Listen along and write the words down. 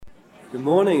Good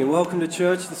morning and welcome to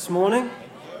church this morning.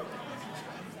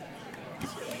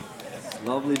 It's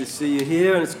lovely to see you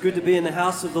here, and it's good to be in the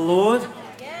house of the Lord.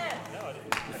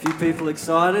 A few people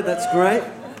excited, that's great.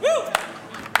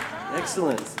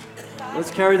 Excellent.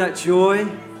 Let's carry that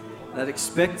joy, that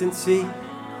expectancy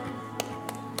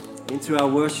into our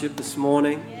worship this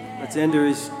morning. Let's enter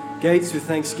His gates with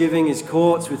thanksgiving, His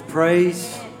courts with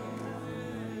praise.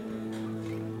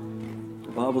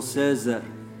 The Bible says that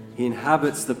He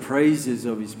inhabits the praises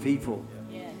of His people.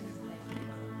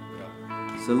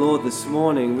 So Lord, this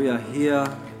morning we are here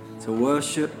to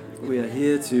worship. We are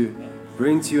here to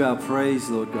bring to you our praise,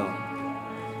 Lord God.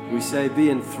 We say, be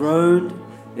enthroned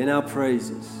in our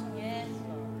praises.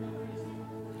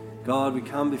 God, we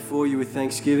come before you with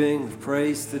thanksgiving, with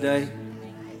praise today.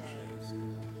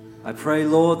 I pray,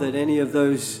 Lord, that any of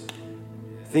those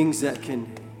things that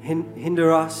can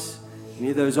hinder us, any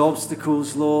of those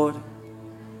obstacles, Lord,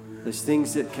 those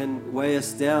things that can weigh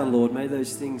us down, Lord, may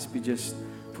those things be just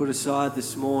put aside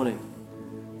this morning,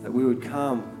 that we would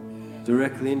come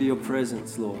directly into your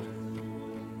presence, Lord.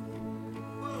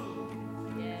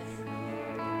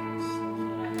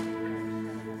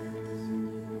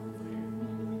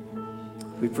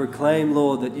 We proclaim,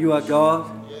 Lord, that you are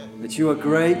God, that you are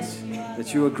great,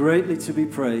 that you are greatly to be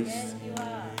praised.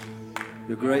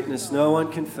 Your greatness no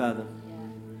one can fathom.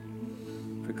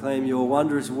 Proclaim your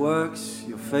wondrous works,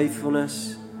 your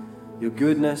faithfulness, your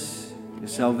goodness, your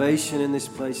salvation in this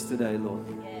place today, Lord.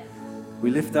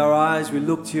 We lift our eyes, we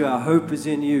look to you, our hope is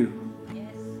in you.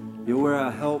 You're where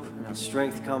our help and our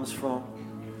strength comes from.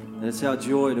 And it's our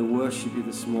joy to worship you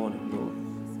this morning, Lord.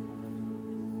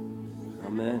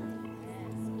 Amen.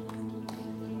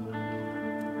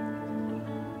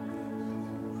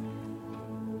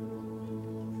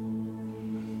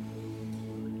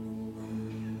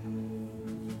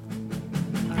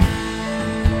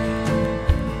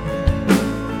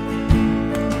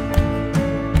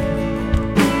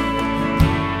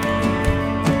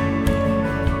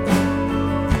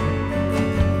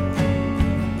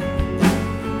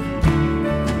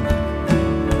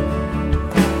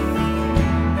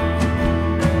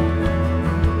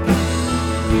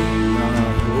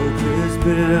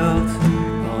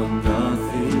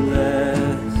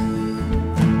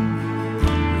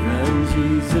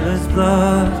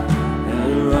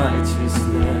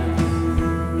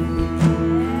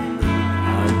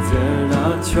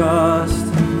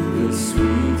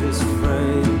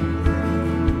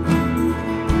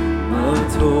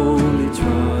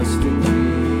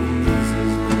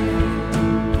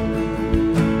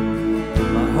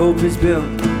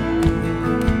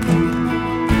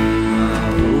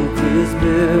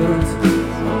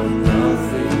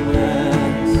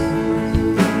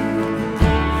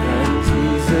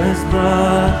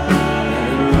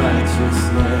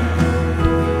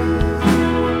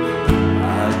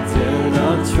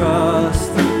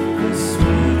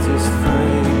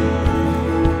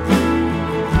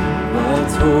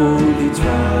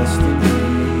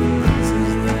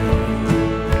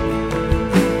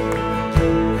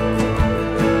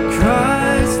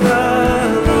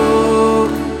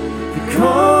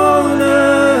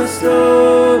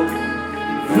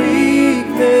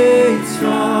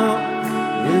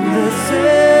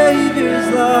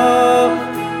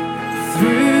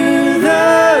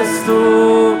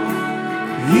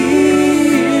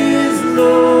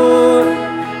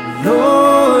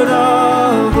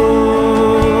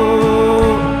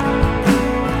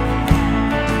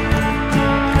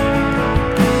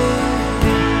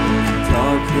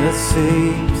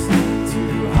 Say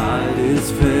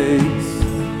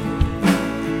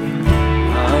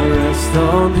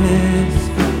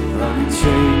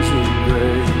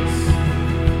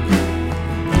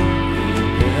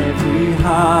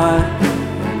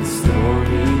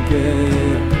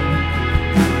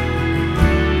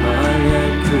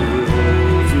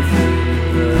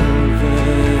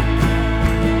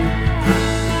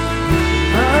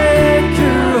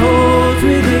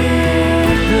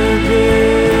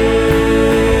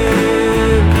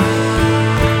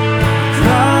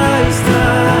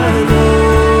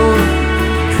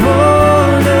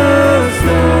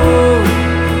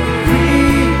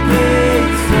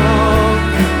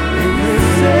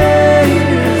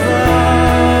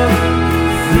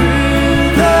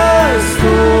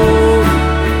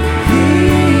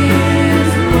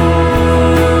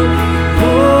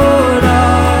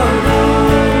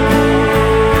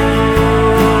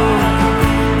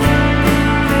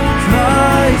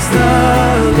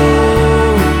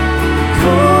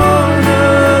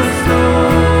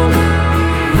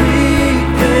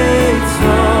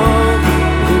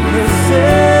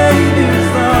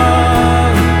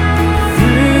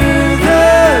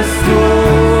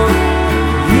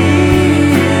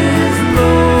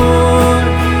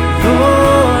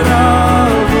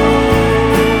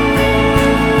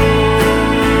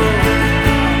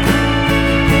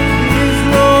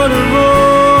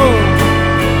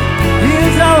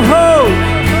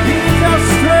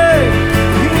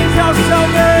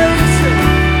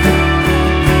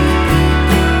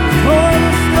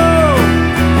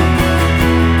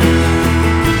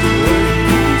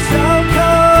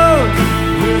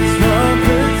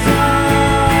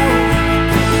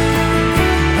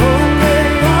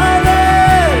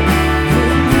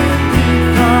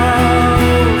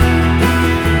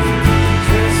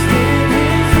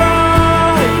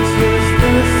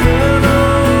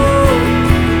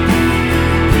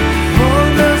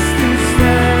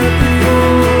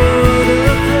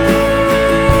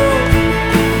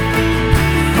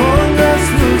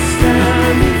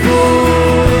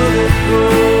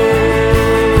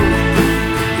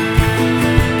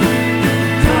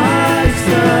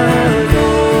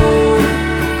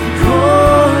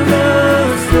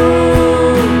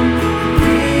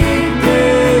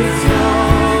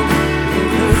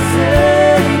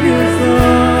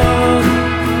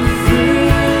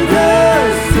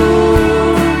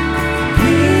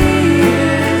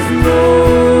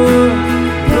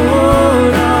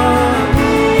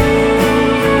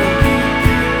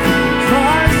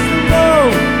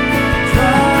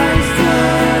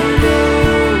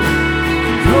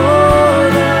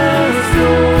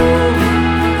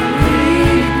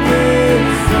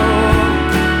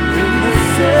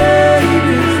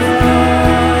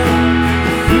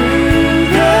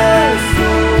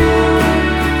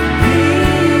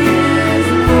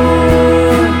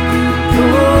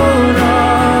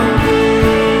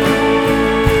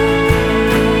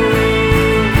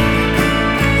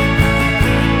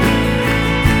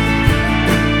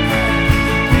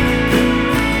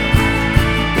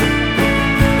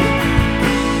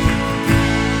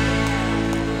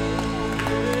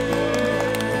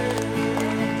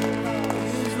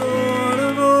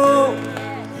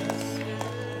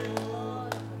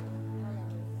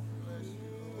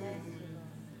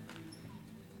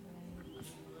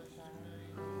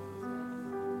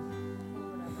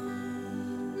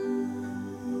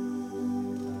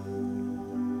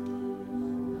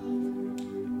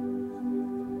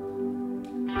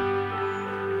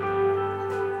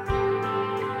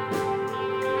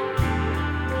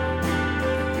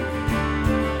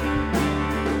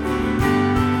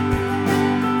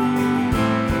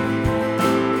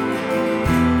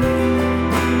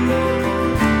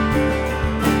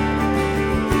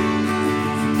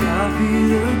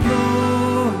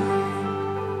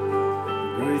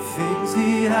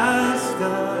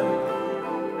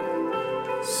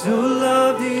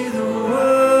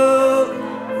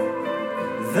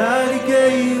that He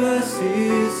gave us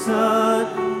His Son.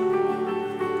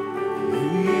 He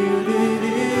yielded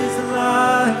His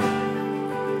life,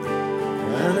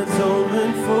 an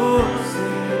atonement for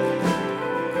sin,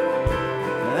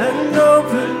 and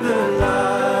opened the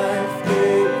life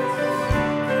gate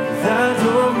that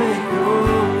will make your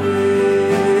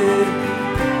way.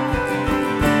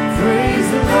 Praise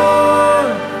the Lord,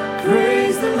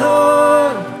 praise the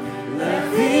Lord, let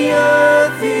the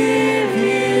earth hear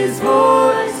His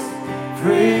voice.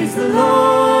 Praise the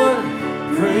Lord,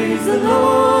 praise the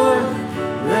Lord,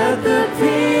 let the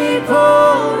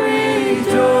people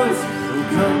rejoice who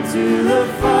come to the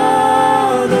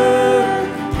Father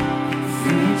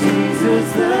through Jesus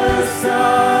the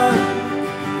Son,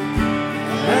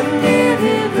 and give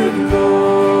Him the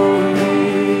glory,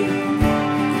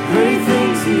 great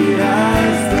things He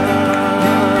has done.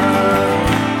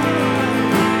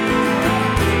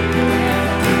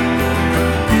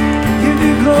 Give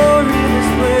You glory in this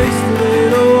place today,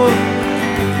 Lord.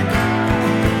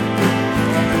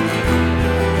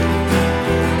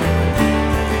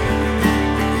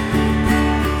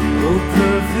 Oh,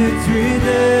 perfect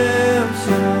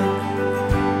redemption,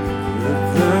 the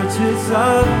purchase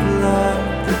of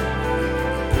blood,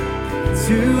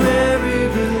 to every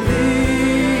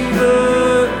believer,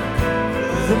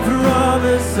 the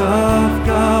promise of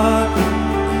God,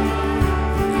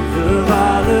 the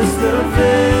vilest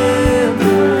offender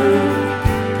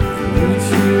who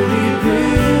truly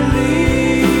believes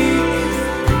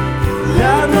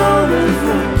that moment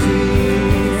from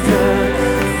Jesus,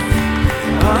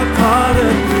 our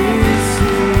pardon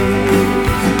receives.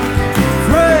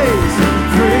 Praise,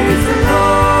 praise the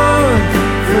Lord,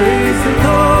 praise the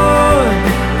Lord,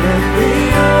 let the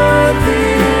earth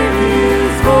hear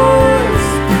His voice.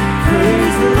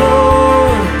 Praise the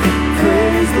Lord,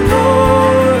 praise the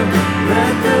Lord,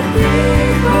 let the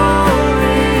people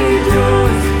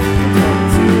rejoice. Come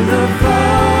to the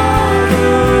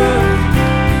Father,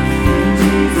 through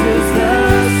Jesus the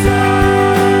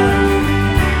Son,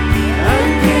 and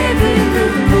give Him the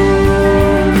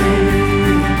glory,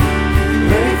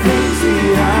 great things He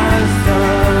has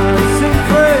done. Sing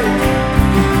praise,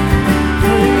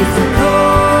 praise the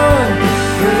Lord,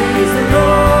 praise the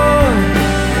Lord,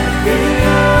 let the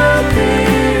earth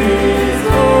hear His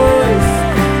voice.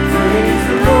 Praise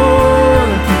the Lord,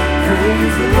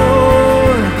 praise the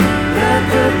Lord, let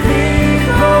the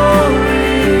people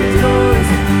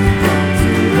rejoice. Come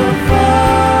to the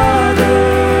Father,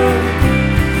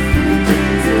 through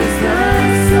Jesus the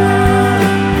Son,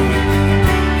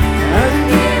 and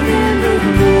give Him the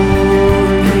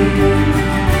glory,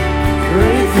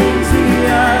 great things He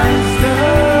has done.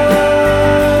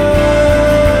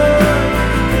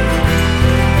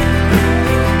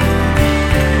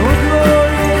 Oh,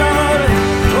 glory and honor,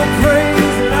 oh,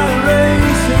 praise and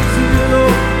adoration to You,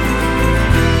 Lord.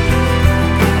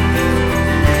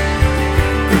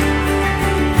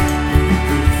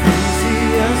 Great things He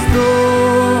has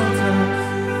taught us,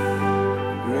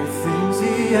 great things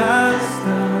He has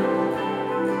done,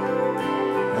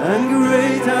 and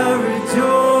great our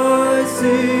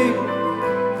rejoicing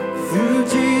through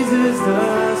Jesus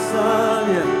the Son.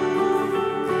 Yeah.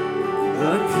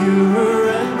 But purer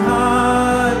and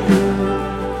higher,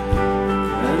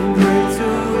 and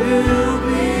greater will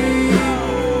be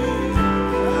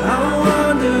our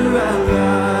wonder and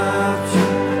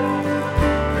rapture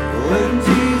when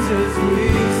Jesus we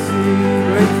see.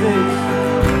 Great things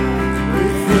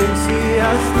He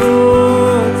has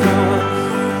taught us,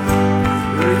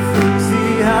 great things He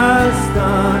has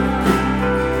done,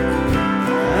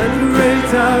 and great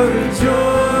our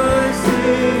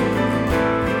rejoicing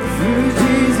through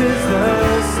Jesus the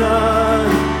Son.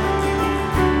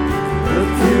 The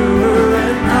pure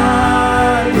and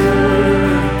higher,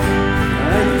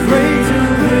 and greater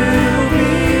will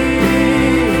be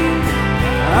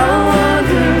our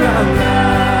wonder, our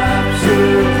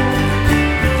rapture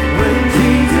when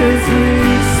Jesus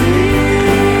we see.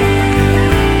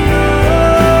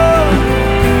 Oh,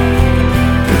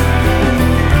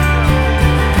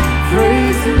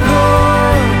 praise the Lord.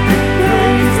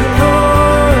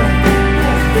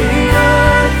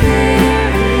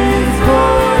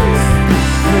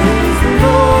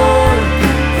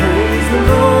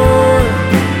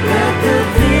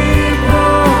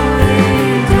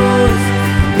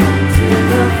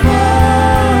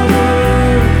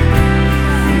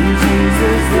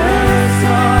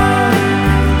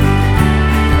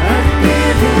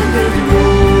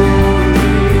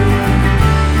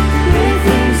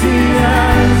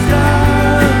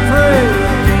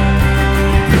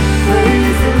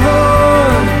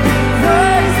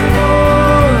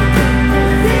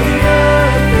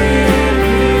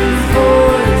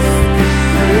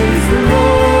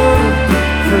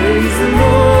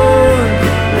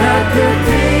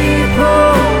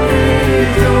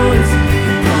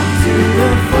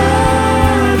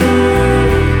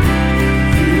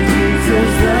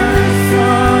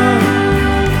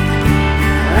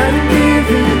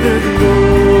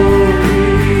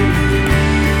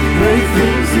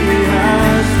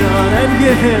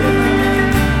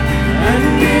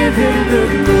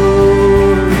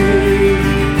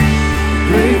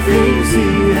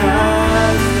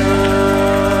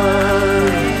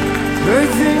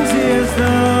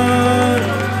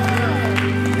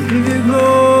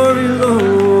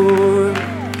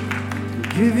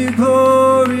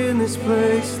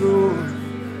 place, Lord.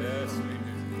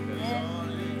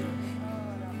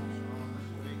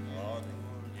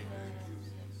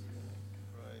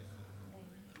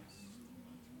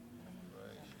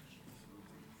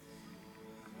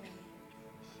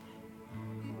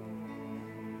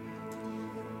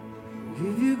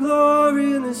 Give you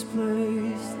glory in this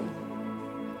place.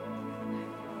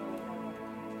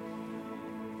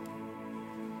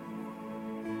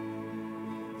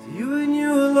 To you and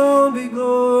you alone be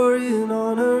glory and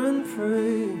honor and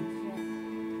praise.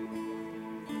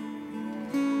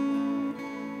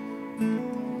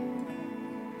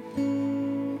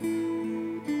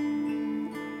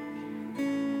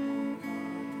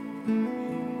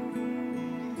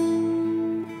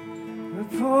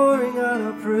 We're pouring out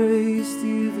our praise to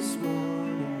you this morning.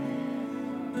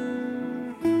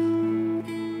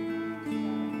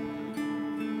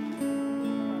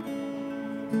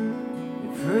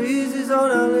 Your praise is on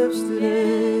our lips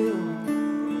today, Lord.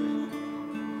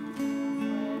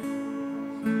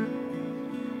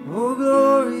 Oh,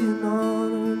 glory and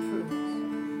honor and praise.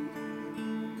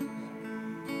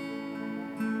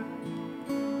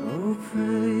 Oh,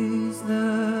 praise the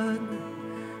name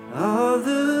of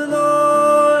the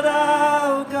Lord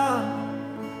our God.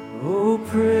 Oh,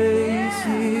 praise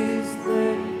his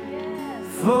name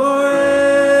forevermore.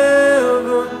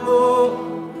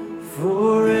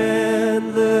 For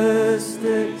endless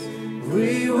days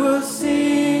we will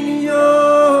sing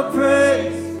your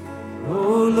praise.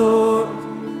 Oh Lord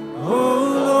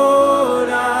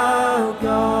our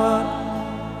God.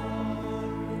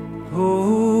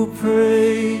 Oh,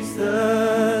 praise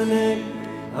the name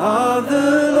of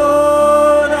the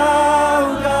Lord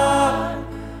our God.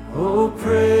 Oh,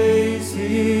 praise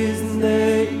his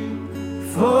name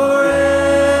forevermore.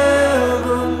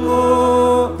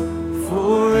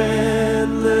 For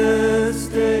endless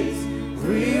days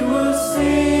we will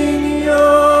sing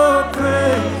your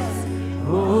praise.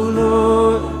 Oh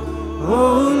Lord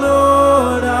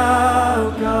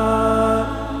our God.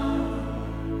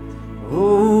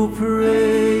 Oh,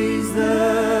 praise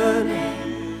the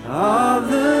name of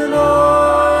the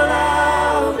Lord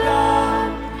our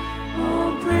God.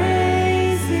 Oh,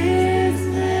 praise his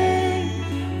name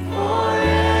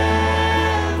forevermore.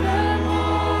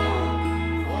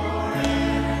 For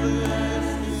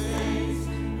endless days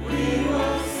we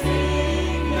will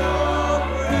sing your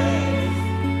praise.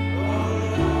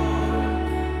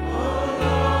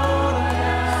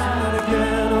 Sing it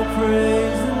again, oh,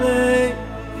 praise the name.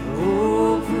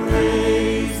 Oh,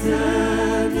 praise the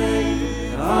name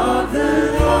of the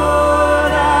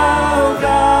Lord our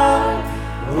God.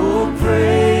 Oh,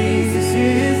 praise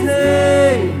his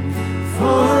name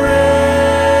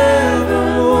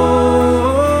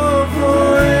forevermore.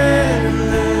 For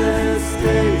endless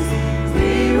days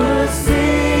we will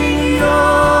sing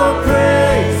your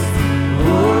praise.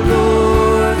 Oh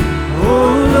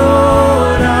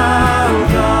Lord our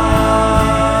God.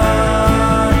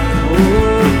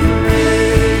 Oh,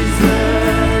 praise the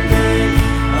name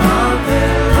of the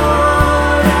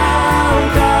Lord our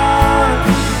God.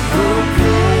 Oh,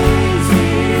 praise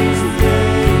his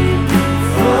name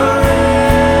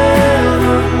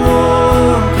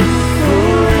forevermore.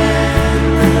 For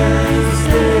endless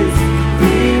days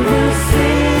we will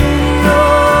sing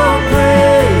your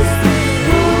praise.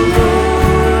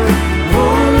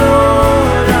 Oh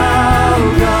Lord our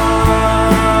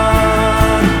God.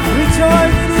 We join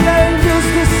with the angels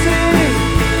to sing.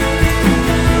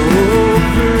 Oh,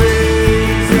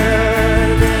 praise the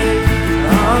name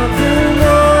of the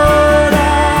Lord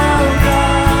our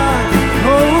God.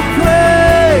 Oh,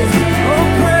 praise his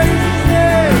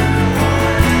name.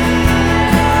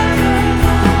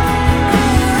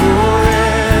 For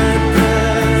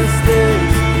endless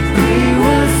days we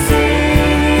will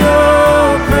sing your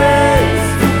praise.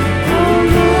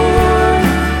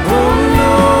 Oh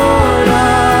Lord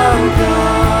our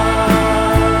God.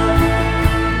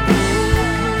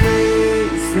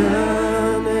 Praise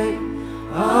the name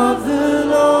of the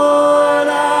Lord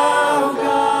our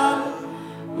God.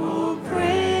 Oh,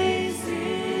 praise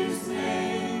his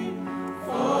name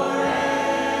forevermore.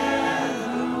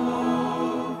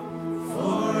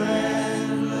 For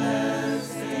endless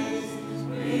days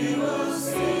we will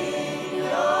sing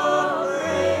your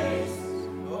praise.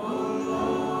 Oh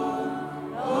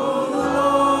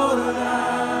Lord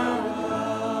our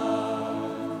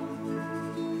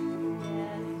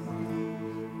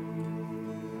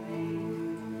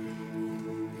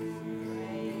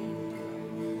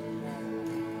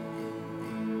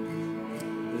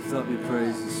Lift up your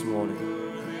praise this morning.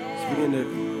 Just begin to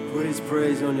put his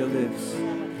praise on your lips.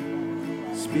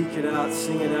 Speak it out,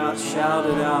 sing it out, shout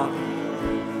it out.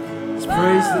 Just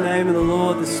praise the name of the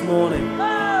Lord this morning.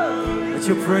 Let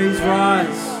your praise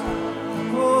rise.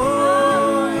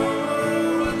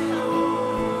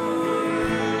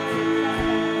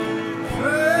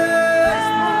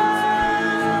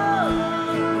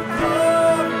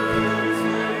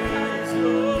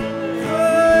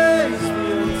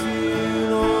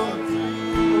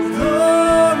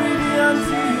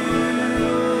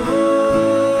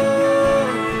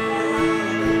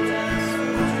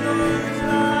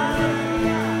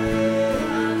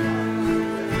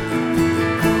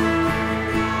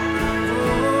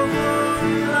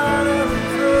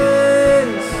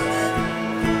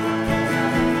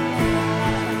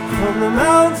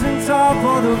 Mountaintop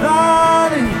or the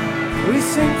valley, we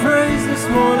sing praise this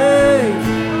morning.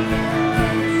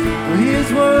 For He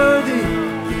is worthy.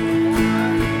 He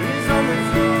is on the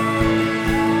throne.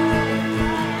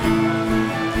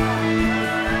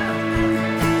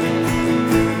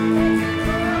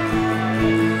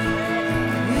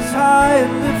 He's high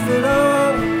and lifted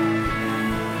up,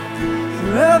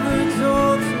 forever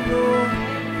exalted, Lord.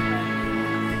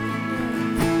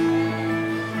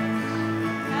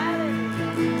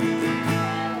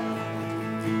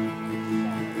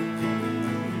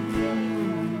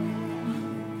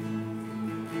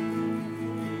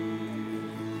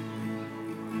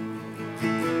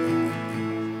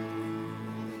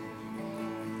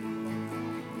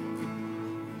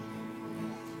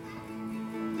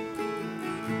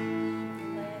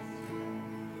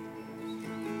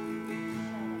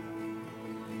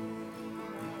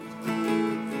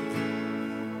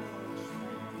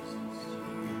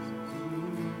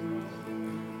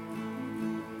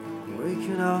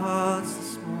 Awaken our hearts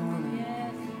this morning.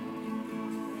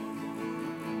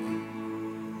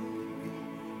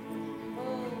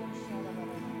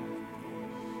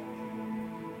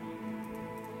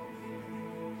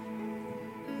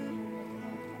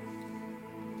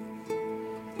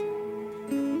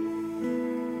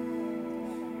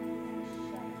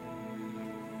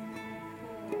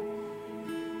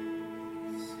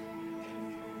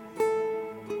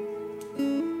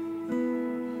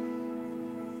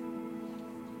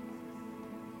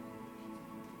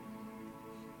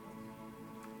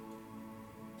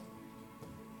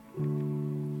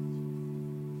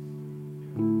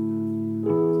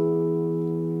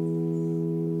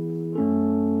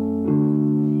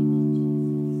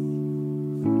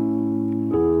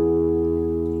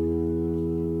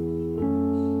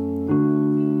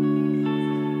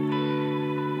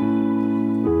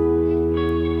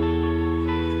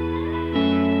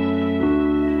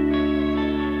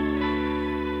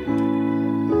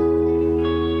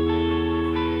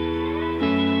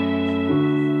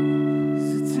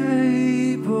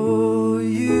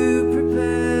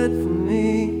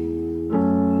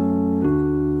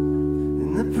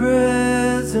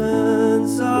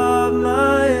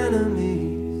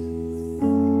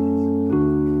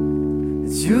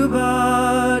 Your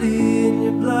body and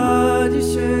your blood you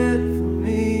shed for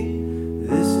me.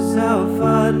 This is how I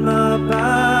fight my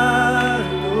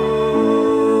battles.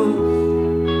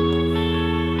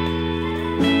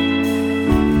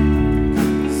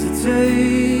 It's a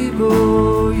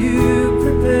table you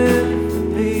prepared for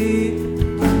me.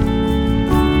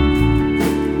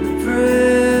 The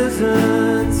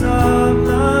presence of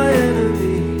my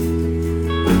enemies.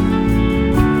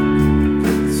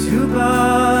 It's your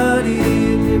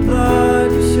body,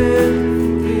 blood you shed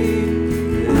for me.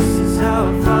 This is how I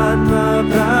fight my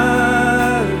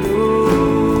battles.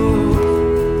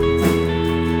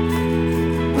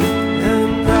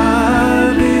 And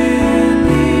I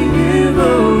believe you've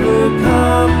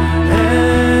overcome,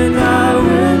 and I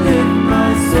will lift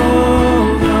my soul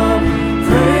up.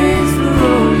 Praise the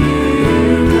Lord,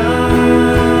 you've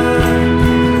done.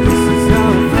 This is how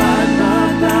I fight my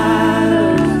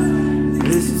battles.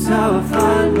 This is how I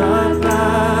fight my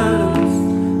battles.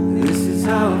 This is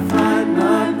how I fight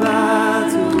my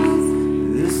battles.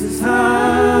 This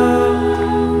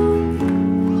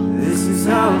is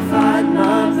how I fight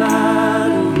my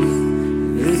battles.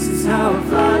 This is how I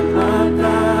fight my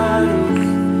battles.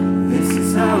 This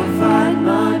is how I fight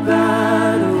my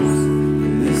battles.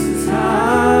 This is how.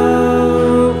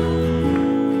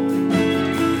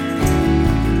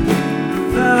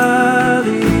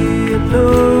 Valley, I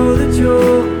know that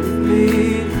you're with me.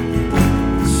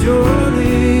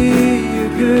 Surely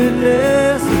your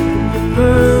goodness and your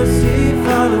mercy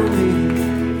follow me.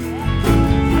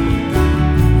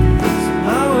 So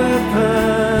my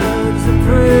weapons are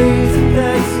praise and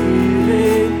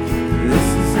thanksgiving. This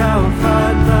is how I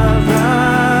fight my battles.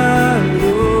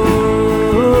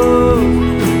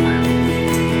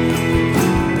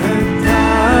 And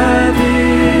I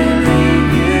believe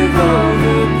you've overcome.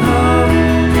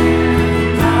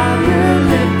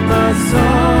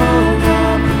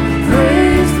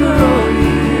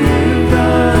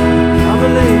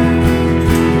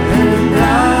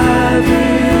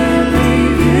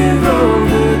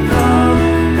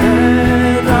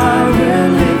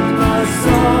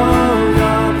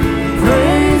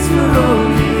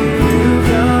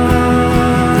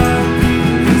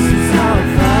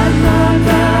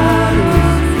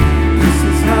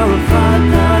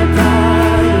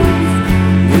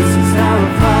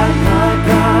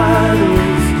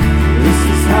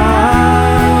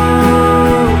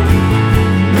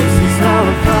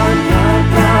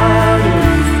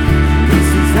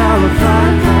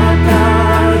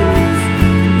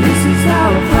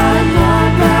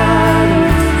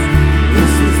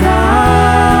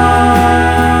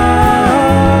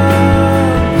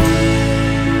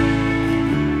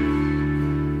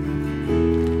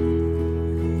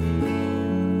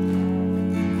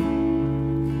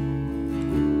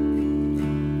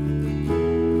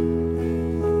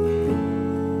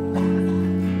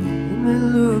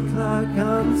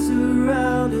 I'm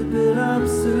surrounded, but I'm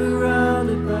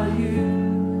surrounded by you.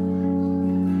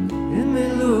 It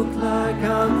may look like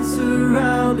I'm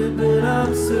surrounded, but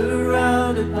I'm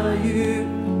surrounded by you.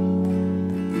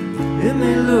 It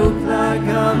may look like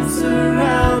I'm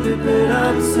surrounded, but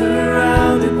I'm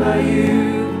surrounded by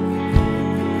you.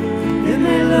 It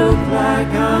may look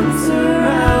like I'm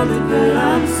surrounded, but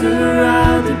I'm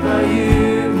surrounded by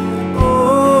you.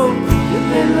 Oh, it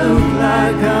may look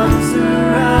like I'm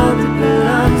surrounded, but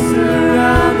I'm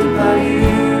surrounded by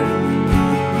you.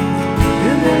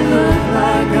 It may look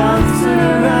like I'm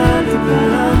surrounded,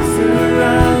 but I'm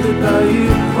surrounded by you.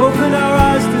 Open our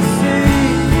eyes to see,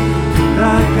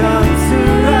 like I'm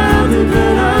surrounded,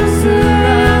 but I'm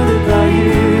surrounded by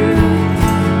you.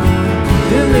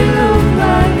 It may look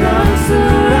like I'm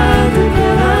surrounded,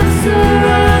 but I'm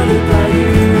surrounded by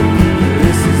you.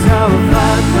 This is how I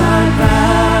fight my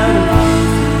battles.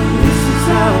 This is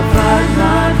how I fight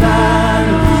my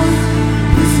battles.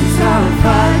 This is how I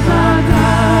fight my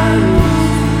battles.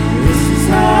 This is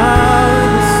how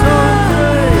the song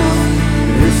plays.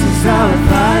 This is how I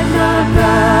fight my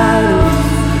battles.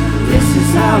 This is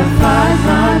how I fight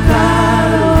my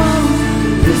battles.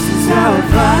 This is how I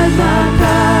fight my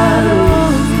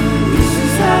battles. This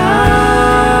is how.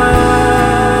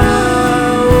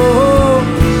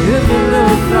 It may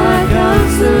look like I'm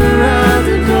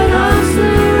surrounded, but I'm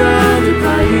surrounded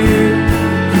by you.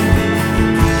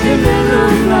 It may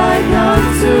look like I'm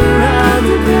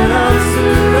surrounded, but I'm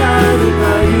surrounded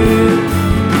by you.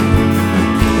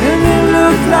 It may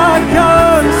look like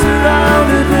I'm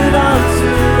surrounded, but I'm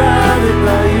surrounded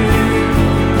by you.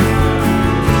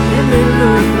 It may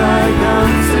look like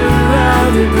I'm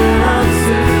surrounded, but I'm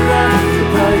surrounded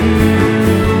by you.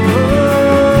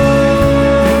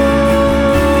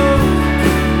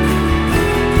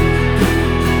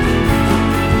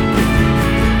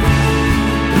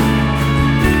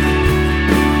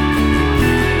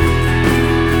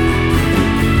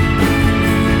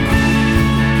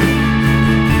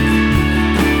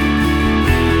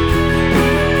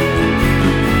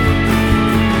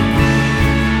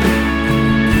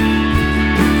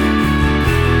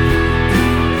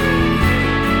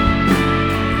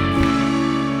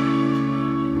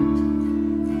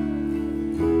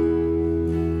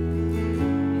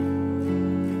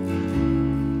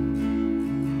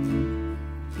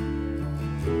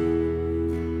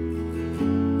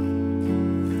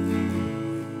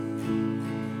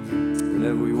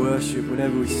 Whenever we worship,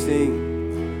 whenever we sing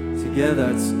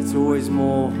together, it's always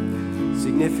more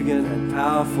significant and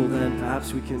powerful than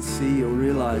perhaps we can see or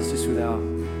realize just with our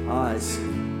eyes.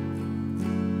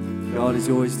 God is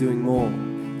always doing more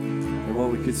than what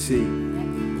we could see.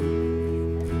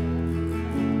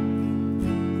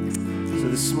 So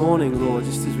this morning, Lord,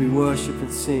 just as we worship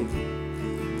and sing,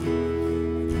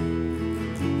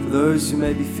 for those who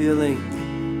may be feeling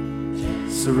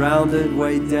surrounded,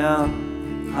 weighed down,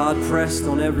 hard pressed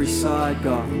on every side,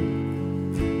 God,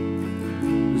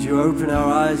 would you open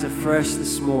our eyes afresh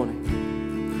this morning,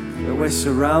 that we're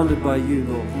surrounded by you,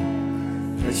 Lord,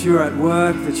 that you're at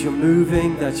work, that you're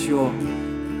moving, that you're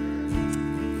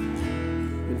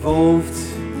involved,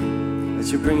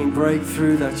 that you're bringing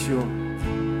breakthrough, that you're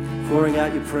pouring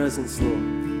out your presence, Lord.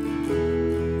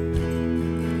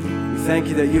 We thank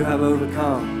you that you have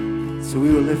overcome, so we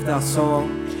will lift our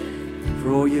song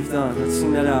for all you've done. Let's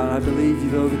sing that out. I believe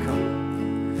you've overcome.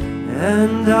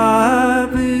 And I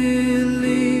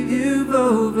believe you've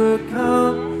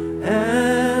overcome,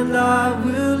 and I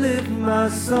will lift my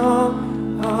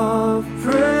song of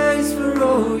praise for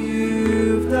all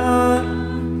you've done.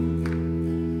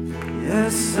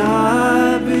 Yes,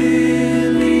 I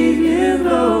believe you've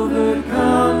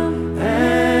overcome,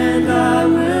 and I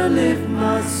will lift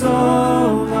my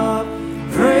song of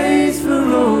praise for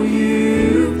all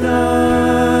you've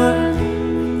done.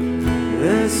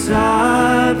 Yes,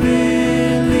 I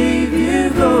believe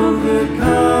you've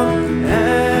overcome,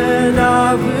 and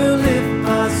I will lift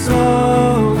my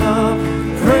song of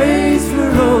praise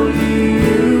for all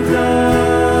you've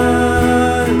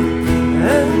done.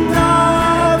 And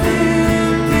I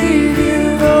believe you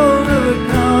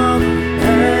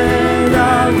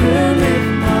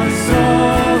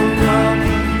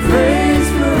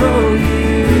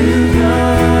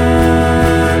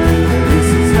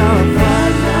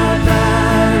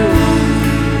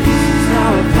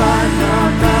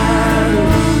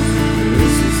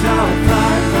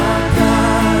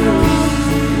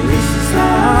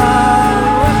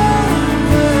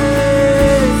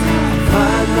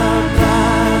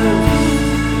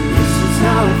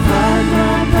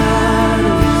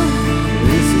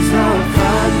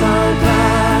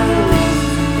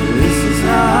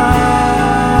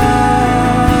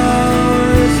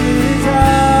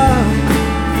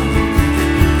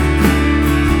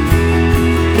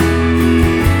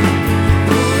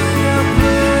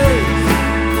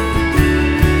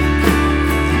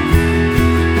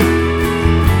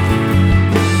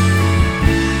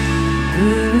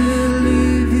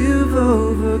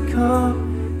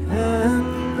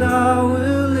I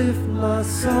will lift my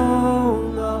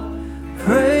song of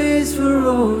praise for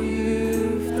all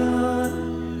you've done.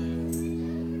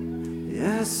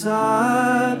 Yes,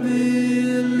 I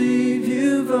believe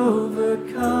you've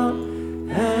overcome,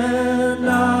 and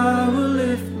I will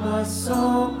lift my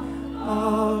song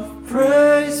of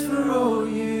praise for all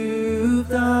you've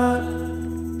done.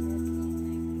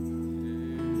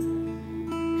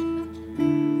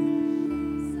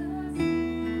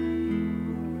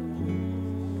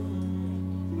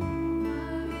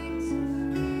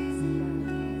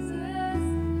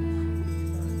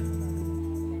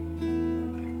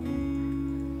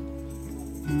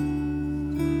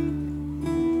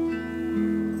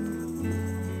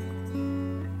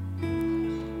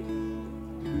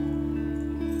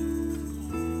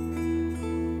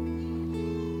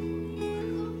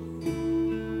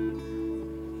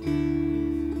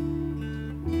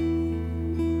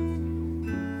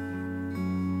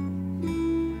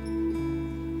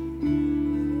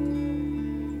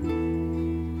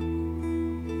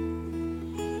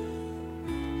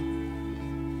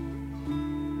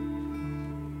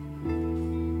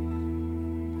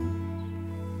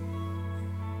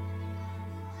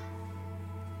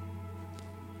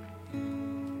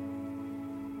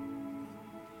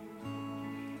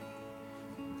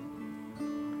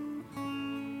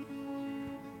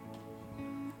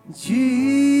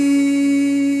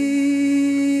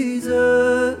 Jesus,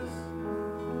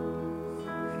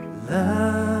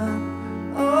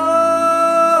 Lamb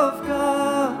of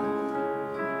God,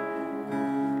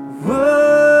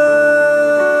 worthy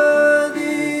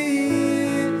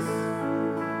is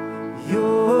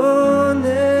your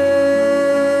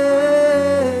name.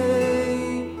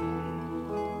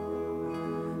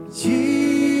 Jesus,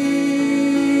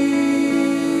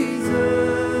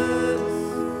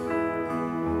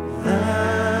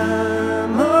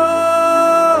 Lamb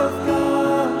of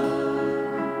God,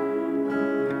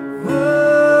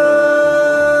 worthy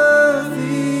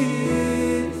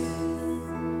is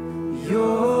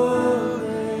your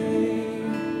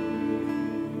name.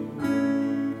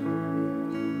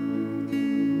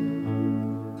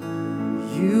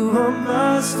 You are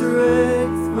my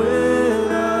strength when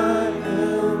I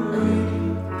am weak.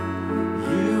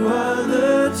 You are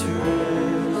the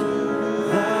treasure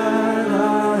that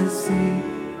I see.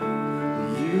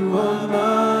 You are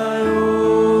my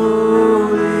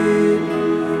all in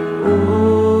all.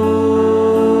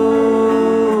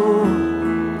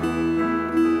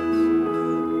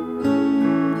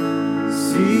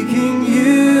 Seeking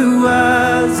you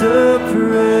as a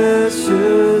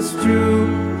precious jewel,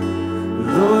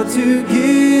 Lord, to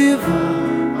give up,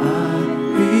 I'd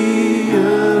be a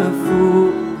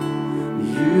fool.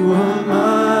 You are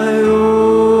my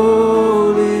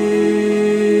all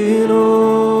in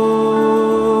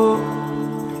all.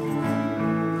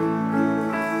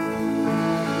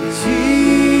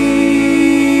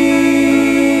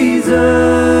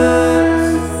 Jesus,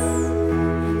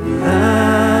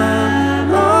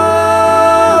 Lamb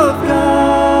of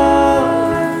God,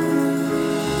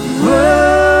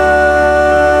 worthy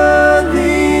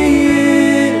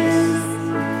is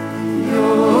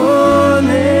your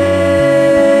name.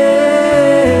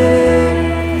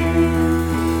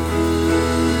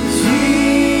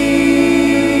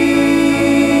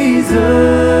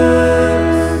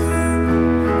 Jesus,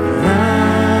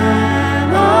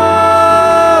 Lamb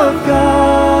of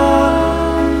God,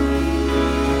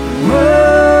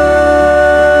 worthy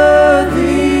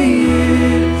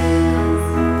is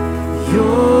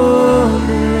your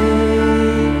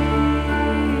name.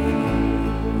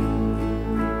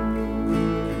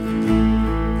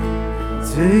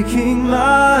 Taking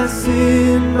my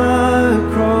sin, my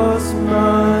cross,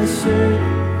 my shame,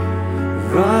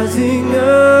 rising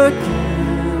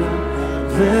again,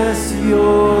 bless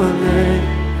your name.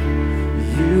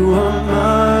 You are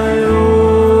my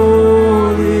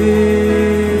all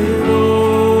in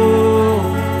all,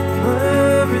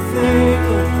 everything.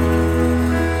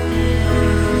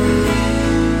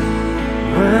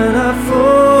 When I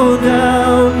fall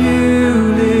down, you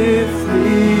lift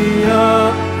me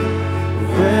up.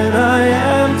 When I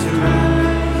am dry,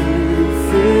 you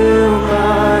fill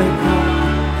my cup.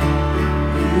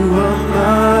 You are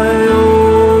my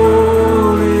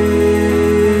all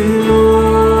in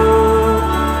all.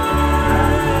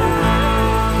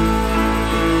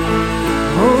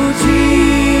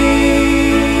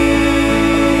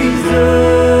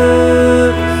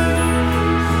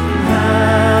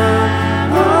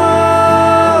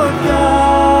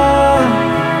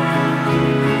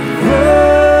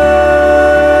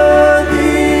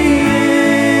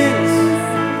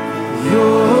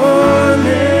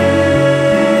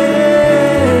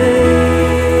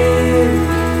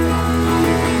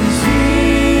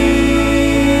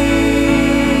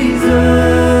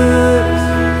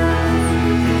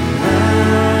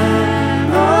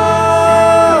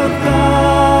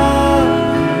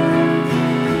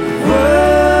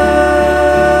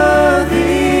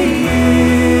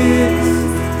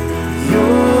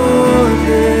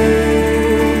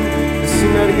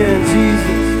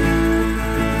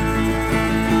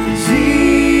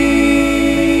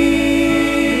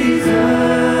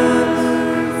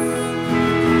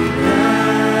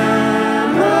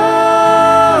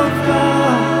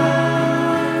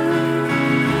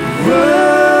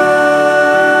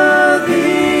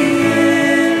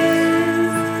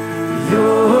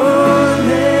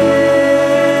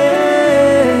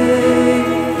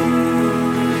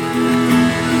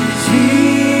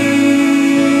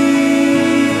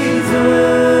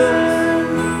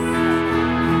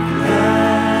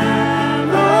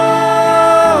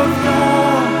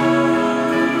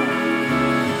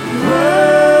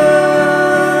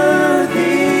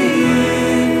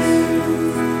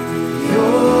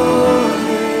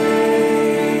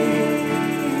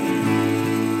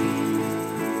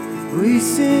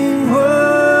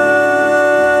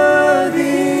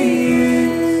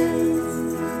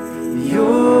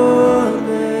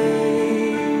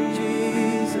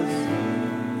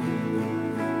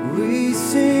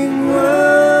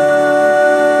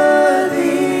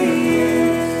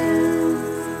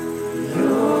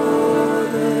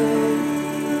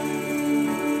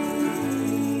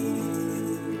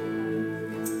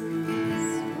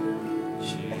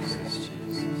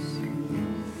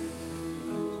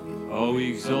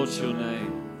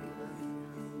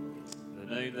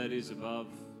 name that is above